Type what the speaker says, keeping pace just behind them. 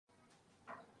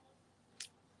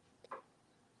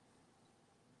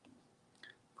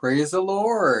Praise the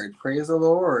Lord. Praise the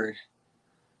Lord.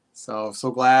 So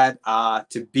glad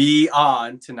to be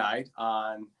on tonight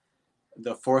on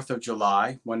the 4th of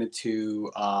July. Wanted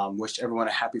to wish everyone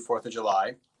a happy 4th of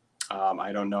July.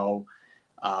 I don't know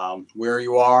where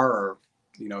you are, or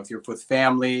if you're with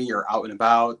family, you're out and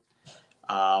about.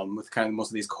 With kind of most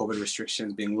of these COVID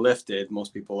restrictions being lifted,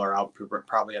 most people are out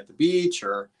probably at the beach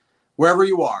or wherever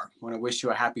you are. I want to wish you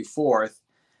a happy 4th.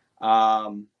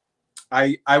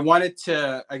 I wanted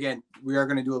to, again, we are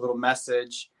going to do a little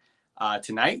message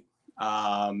tonight.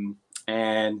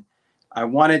 And I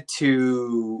wanted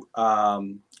to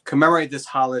commemorate this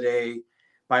holiday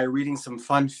by reading some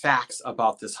fun facts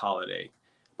about this holiday,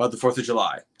 about the 4th of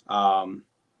July.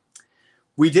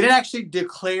 We didn't actually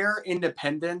declare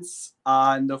independence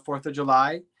on the 4th of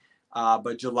July,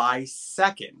 but July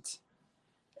 2nd.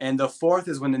 And the 4th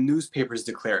is when the newspapers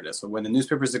declared it. So when the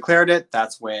newspapers declared it,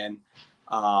 that's when,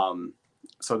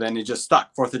 so then it just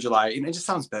stuck, 4th of July. And it just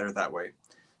sounds better that way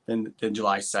than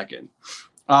July 2nd.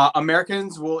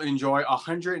 Americans will enjoy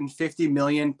 150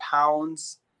 million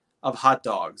pounds of hot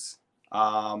dogs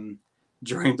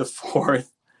during the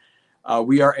 4th.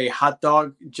 We are a hot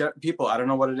dog people. I don't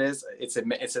know what it is. It's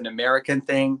an American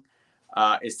thing.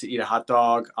 Is to eat a hot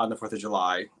dog on the 4th of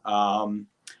July.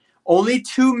 Only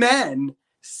 2 men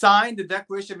signed the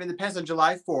Declaration of Independence on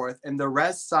July 4th, and the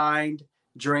rest signed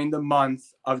during the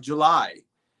month of July.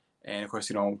 And of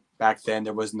course, back then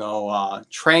there was no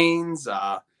trains.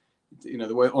 The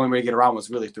only way to get around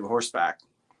was really through horseback.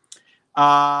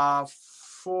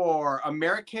 For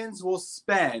Americans will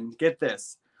spend, get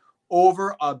this,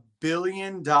 over $1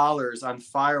 billion on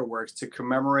fireworks to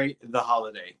commemorate the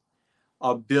holiday.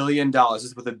 $1 billion, this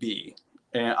is with a B,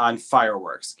 on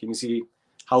fireworks. Can you see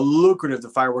how lucrative the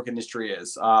firework industry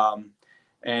is?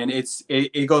 And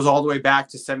it goes all the way back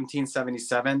to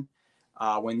 1777,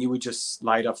 when you would just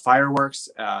light up fireworks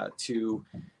to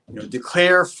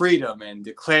declare freedom and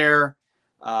declare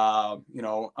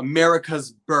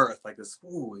America's birth, like this.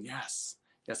 Ooh, yes,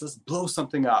 let's blow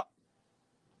something up.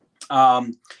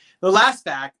 The last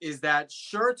fact is that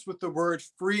shirts with the word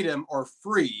freedom or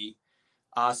free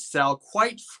sell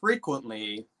quite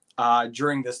frequently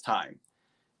during this time.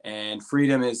 And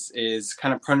freedom is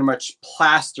kind of pretty much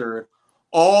plastered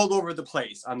all over the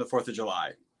place on the 4th of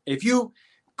July. If you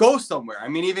go somewhere, I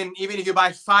mean, even if you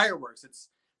buy fireworks, it's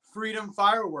freedom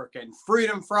firework and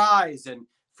freedom fries and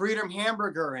freedom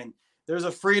hamburger, and there's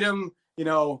a freedom,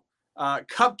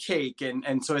 cupcake.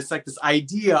 And so it's like this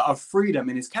idea of freedom,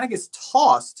 and it kind of gets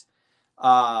tossed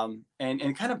and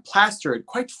kind of plastered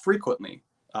quite frequently.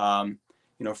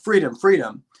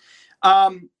 Freedom.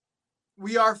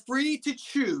 We are free to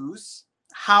choose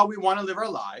how we want to live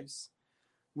our lives.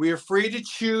 We are free to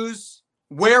choose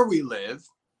where we live.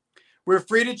 We're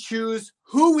free to choose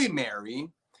who we marry.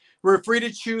 We're free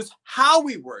to choose how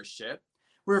we worship.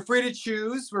 We're free to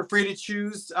choose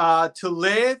to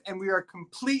live, and we are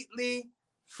completely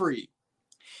free.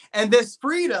 And this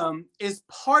freedom is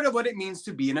part of what it means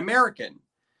to be an American.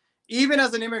 Even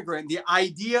as an immigrant, the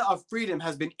idea of freedom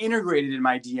has been integrated in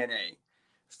my DNA.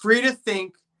 Free to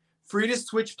think, free to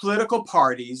switch political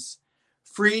parties,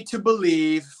 free to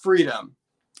believe, freedom.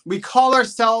 We call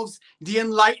ourselves the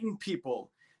enlightened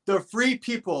people, the free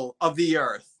people of the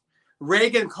earth.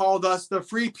 Reagan called us the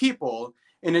free people,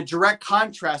 in a direct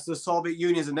contrast to the Soviet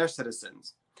Union and their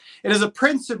citizens. It is a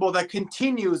principle that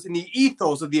continues in the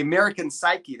ethos of the American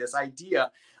psyche, this idea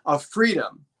of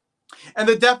freedom. And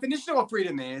the definition of what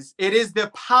freedom is, it is the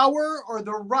power or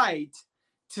the right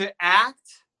to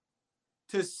act,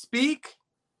 to speak,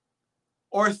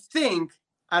 or think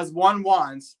as one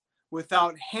wants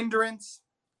without hindrance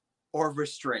or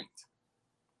restraint.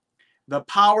 The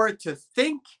power to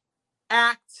think,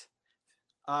 act,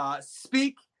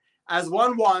 speak as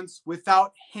one wants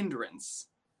without hindrance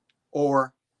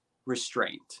or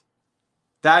restraint.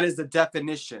 That is the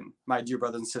definition, my dear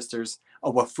brothers and sisters,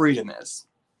 of what freedom is,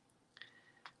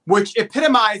 which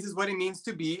epitomizes what it means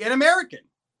to be an American.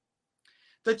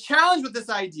 The challenge with this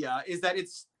idea is that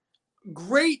it's a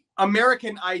great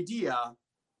American idea,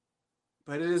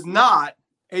 but it is not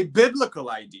a biblical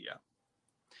idea.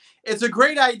 It's a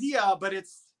great idea, but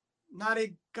it's not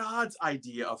a God's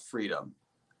idea of freedom.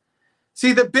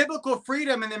 See, the biblical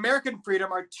freedom and the American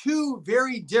freedom are two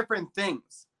very different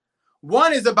things.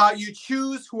 One is about you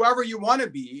choose whoever you want to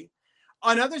be.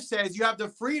 Another says you have the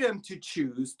freedom to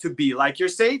choose to be like your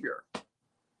Savior.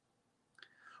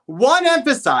 One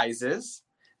emphasizes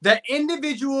that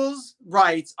individuals'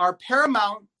 rights are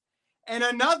paramount, and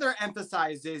another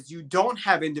emphasizes you don't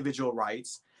have individual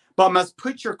rights, but must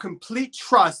put your complete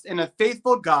trust in a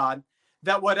faithful God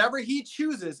that whatever he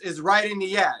chooses is right in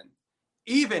the end.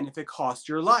 even if it costs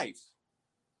your life.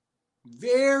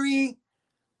 A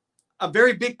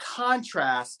very big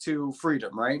contrast to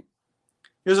freedom, right?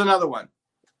 Here's another one.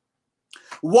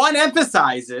 One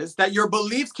emphasizes that your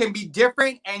beliefs can be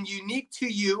different and unique to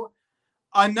you.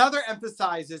 Another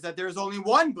emphasizes that there's only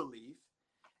one belief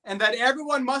and that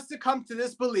everyone must succumb to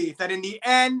this belief, that in the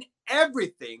end,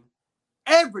 everything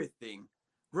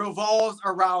revolves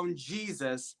around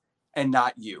Jesus and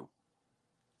not you.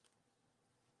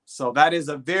 So that is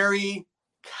a very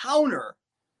counter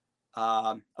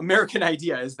American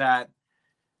idea, is that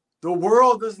the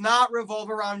world does not revolve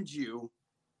around you.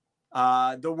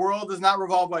 The world does not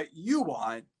revolve what you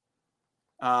want.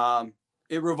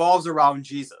 It revolves around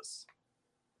Jesus.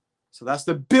 So that's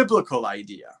the biblical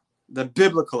idea. The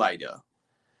biblical idea.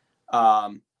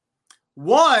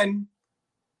 One,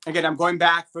 again, I'm going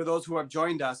back, for those who have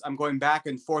joined us, I'm going back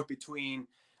and forth between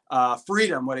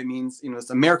freedom, what it means, this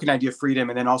American idea of freedom,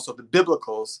 and then also the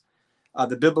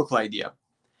biblical idea.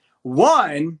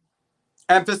 One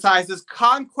emphasizes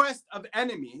conquest of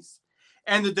enemies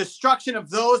and the destruction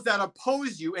of those that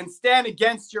oppose you and stand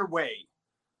against your way.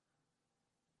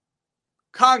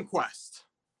 Conquest.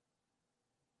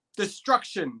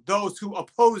 Destruction, those who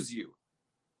oppose you.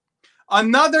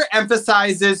 Another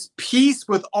emphasizes peace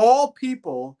with all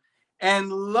people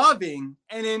and loving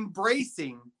and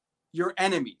embracing your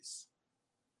enemies.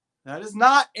 That is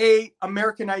not an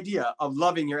American idea of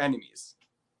loving your enemies,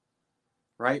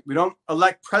 right? We don't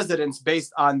elect presidents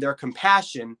based on their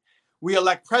compassion. We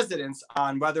elect presidents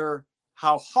on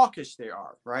how hawkish they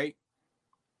are, right?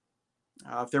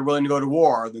 If they're willing to go to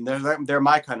war, then they're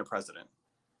my kind of president.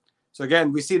 So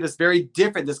again, we see this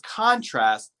this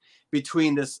contrast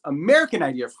between this American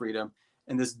idea of freedom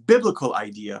and this biblical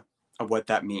idea of what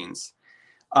that means.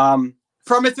 From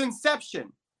its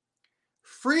inception,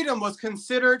 freedom was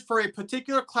considered for a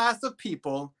particular class of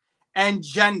people and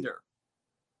gender.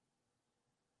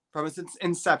 From its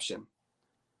inception,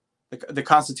 the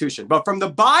Constitution. But from the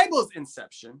Bible's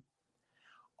inception,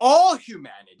 all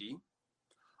humanity,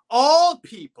 all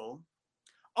people,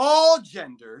 all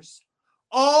genders,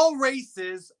 all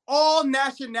races, all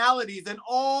nationalities, and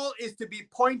all is to be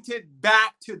pointed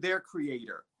back to their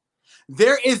Creator.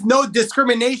 There is no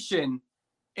discrimination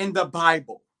in the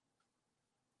Bible.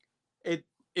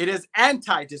 It is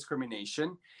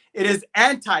anti-discrimination. It is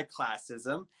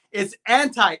anti-classism. It's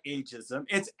anti-ageism.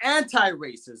 It's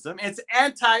anti-racism. It's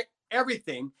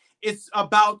anti-everything. It's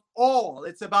about all.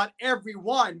 It's about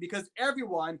everyone, because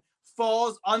everyone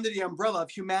falls under the umbrella of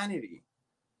humanity.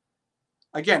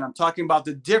 Again, I'm talking about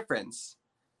the difference.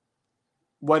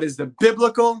 What is the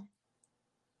biblical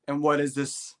and what is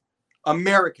this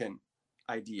American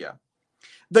idea?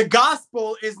 The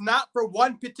gospel is not for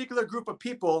one particular group of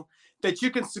people that you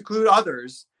can seclude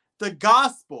others. The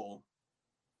gospel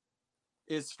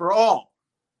is for all,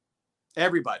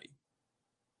 everybody.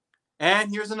 And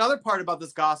here's another part about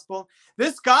this gospel.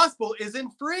 This gospel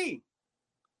isn't free.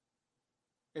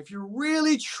 If you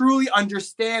really, truly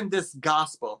understand this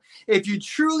gospel, if you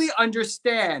truly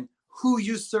understand who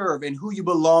you serve and who you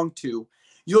belong to,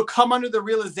 you'll come under the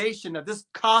realization that this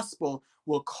gospel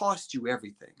will cost you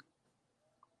everything.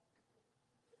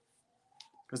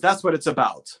 Because that's what it's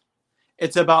about.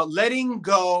 It's about letting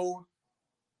go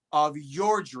of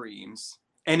your dreams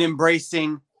and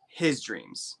embracing his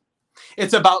dreams.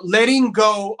 It's about letting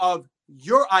go of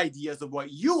your ideas of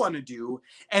what you want to do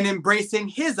and embracing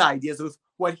his ideas of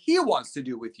what he wants to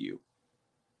do with you.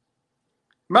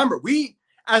 Remember, we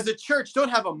as a church don't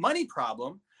have a money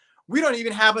problem. We don't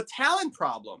even have a talent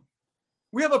problem.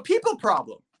 We have a people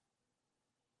problem.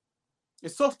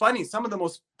 It's so funny. Some of the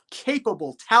most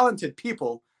capable, talented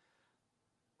people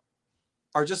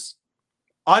are just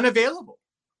unavailable.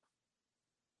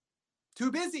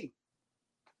 Too busy.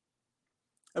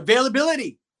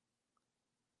 Availability.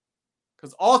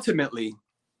 Because ultimately,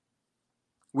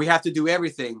 we have to do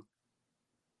everything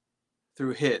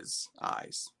through his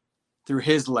eyes, through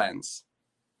his lens.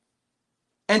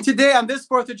 And today, on this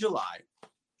 4th of July,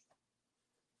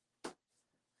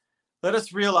 let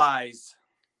us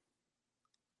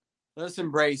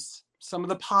embrace some of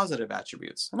the positive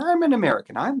attributes. And I'm an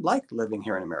American. I like living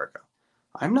here in America.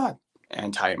 I'm not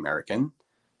anti-American.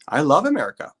 I love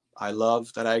America. I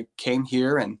love that I came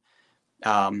here, and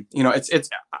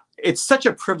it's such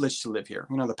a privilege to live here.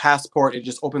 The passport, it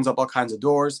just opens up all kinds of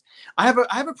doors. I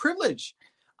have a privilege.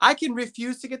 I can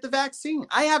refuse to get the vaccine.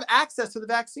 I have access to the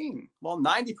vaccine. Well,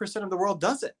 90% of the world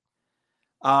doesn't.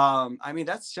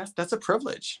 That's a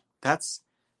privilege. That's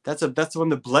one of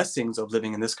the blessings of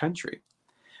living in this country.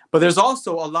 But there's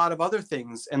also a lot of other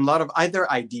things and a lot of other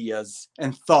ideas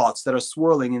and thoughts that are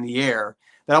swirling in the air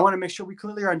that I want to make sure we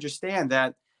clearly understand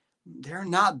that they're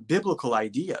not biblical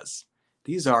ideas.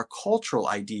 These are cultural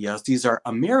ideas. These are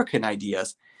American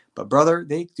ideas. But brother,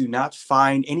 they do not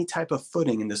find any type of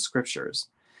footing in the scriptures.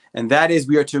 And that is,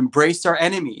 we are to embrace our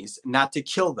enemies, not to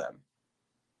kill them.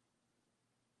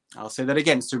 I'll say that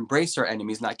again, it's to embrace our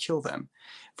enemies, not kill them.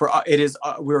 For it is,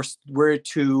 we're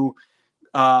to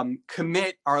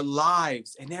commit our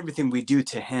lives and everything we do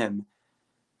to him,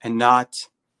 and not,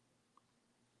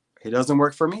 it doesn't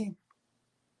work for me.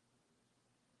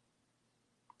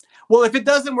 Well, if it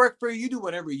doesn't work for you, you do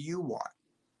whatever you want.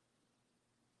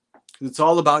 It's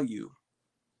all about you.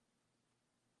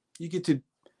 You get to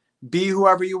be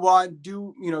whoever you want,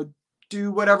 do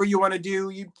whatever you want to do.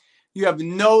 You have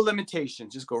no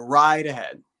limitations. Just go right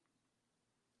ahead.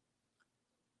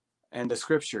 And the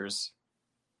scriptures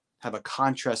have a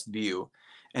contrast view,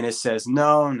 and it says,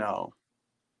 no,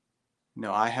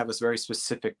 I have a very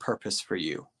specific purpose for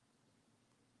you.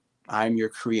 I'm your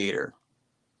creator,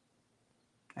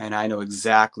 and I know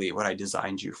exactly what I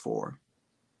designed you for.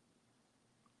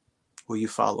 Will you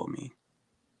follow me?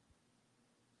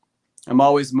 I'm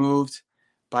always moved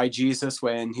by Jesus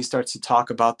when he starts to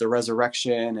talk about the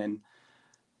resurrection,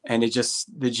 and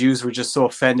the Jews were just so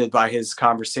offended by his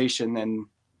conversation, and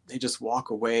they just walk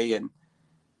away, and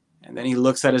then he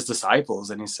looks at his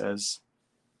disciples and he says,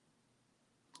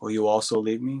 will you also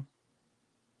leave me?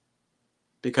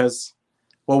 Because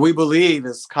what we believe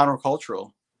is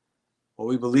countercultural. What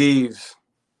we believe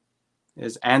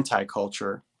is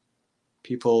anti-culture.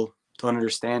 People don't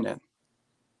understand it.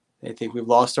 They think we've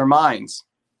lost our minds,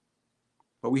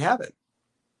 but we haven't.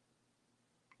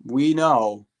 We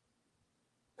know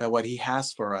that what he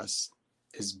has for us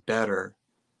is better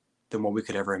than what we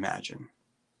could ever imagine.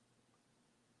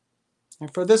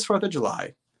 And for this 4th of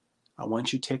July, I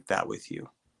want you to take that with you.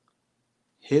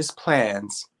 His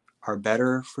plans are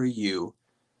better for you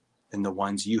than the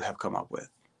ones you have come up with.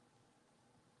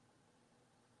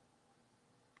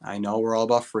 I know we're all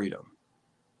about freedom,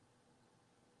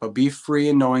 but be free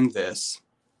in knowing this.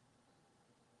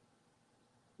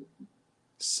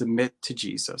 Submit to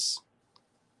Jesus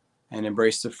and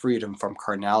embrace the freedom from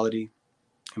carnality.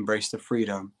 Embrace the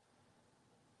freedom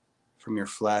from your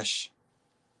flesh,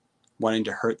 wanting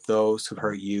to hurt those who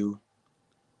hurt you.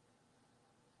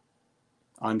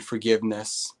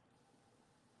 Unforgiveness.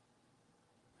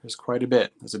 There's quite a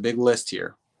bit. There's a big list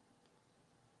here.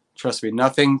 Trust me,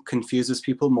 nothing confuses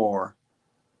people more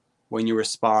when you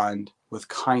respond with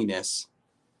kindness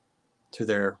to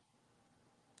their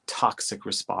toxic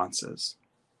responses.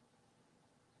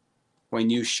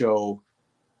 When you show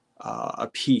a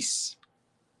peace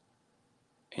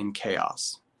in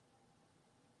chaos.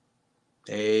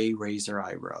 They raise their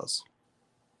eyebrows.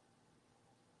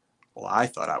 Well, I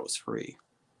thought I was free.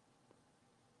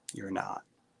 You're not.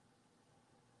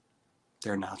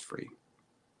 They're not free.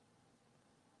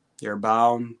 They're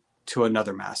bound to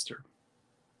another master.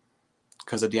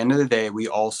 Because at the end of the day, we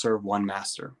all serve one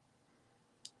master.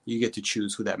 You get to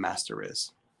choose who that master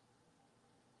is.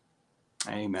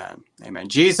 Amen. Amen.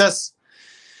 Jesus,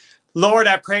 Lord,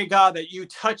 I pray, God, that you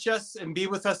touch us and be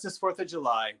with us this 4th of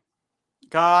July.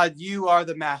 God, you are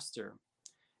the master.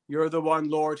 You're the one,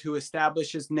 Lord, who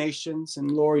establishes nations. And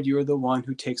Lord, you're the one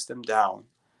who takes them down.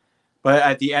 But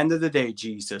at the end of the day,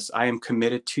 Jesus, I am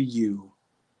committed to you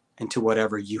and to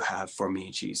whatever you have for me,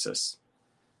 Jesus.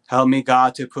 Help me,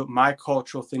 God, to put my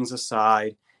cultural things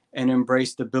aside and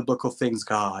embrace the biblical things,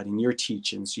 God, and your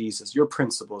teachings, Jesus, your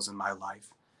principles in my life.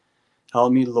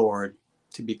 Help me, Lord,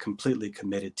 to be completely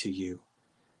committed to you.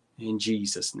 In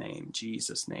Jesus' name,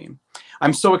 Jesus' name.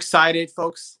 I'm so excited,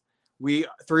 folks.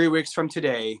 3 weeks from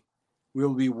today, we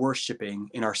will be worshiping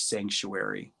in our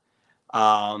sanctuary.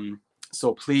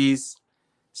 So please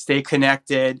stay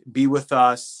connected, be with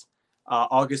us.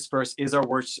 August 1st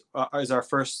is our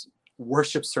first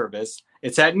worship service.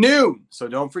 It's at noon, so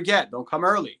don't forget, don't come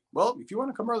early. Well, if you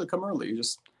want to come early, come early. You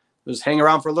just hang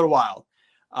around for a little while.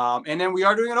 And then we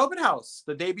are doing an open house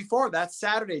the day before. That's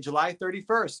Saturday, July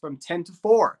 31st from 10 to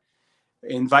 4.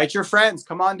 Invite your friends.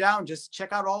 Come on down. Just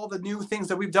check out all the new things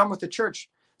that we've done with the church.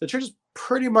 The church is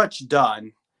pretty much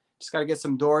done. Just got to get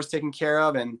some doors taken care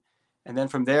of. And then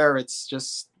from there, it's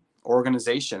just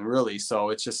organization, really. So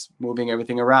it's just moving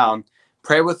everything around.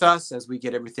 Pray with us as we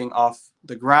get everything off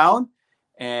the ground.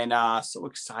 And so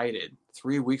excited.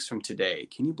 3 weeks from today.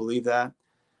 Can you believe that?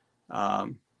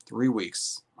 3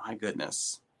 weeks. My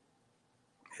goodness.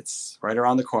 It's right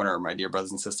around the corner, my dear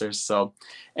brothers and sisters. So,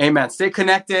 amen. Stay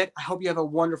connected. I hope you have a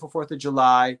wonderful 4th of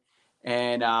July.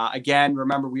 And again,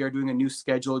 remember, we are doing a new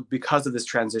schedule because of this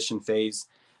transition phase.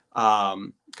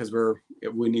 because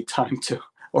we need time to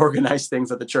organize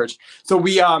things at the church. So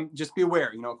we just be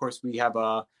aware. Of course, we have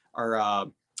our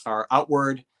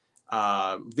outward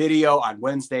video on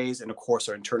Wednesdays, and of course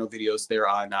our internal videos there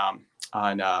on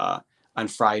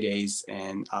Fridays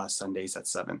and Sundays at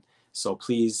 7. So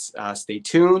please stay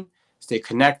tuned, stay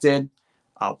connected,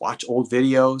 watch old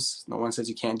videos. No one says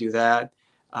you can't do that.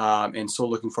 And so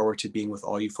looking forward to being with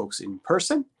all you folks in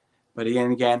person. But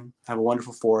again, have a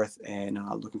wonderful 4th, and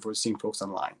looking forward to seeing folks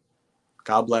online.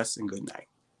 God bless and good night.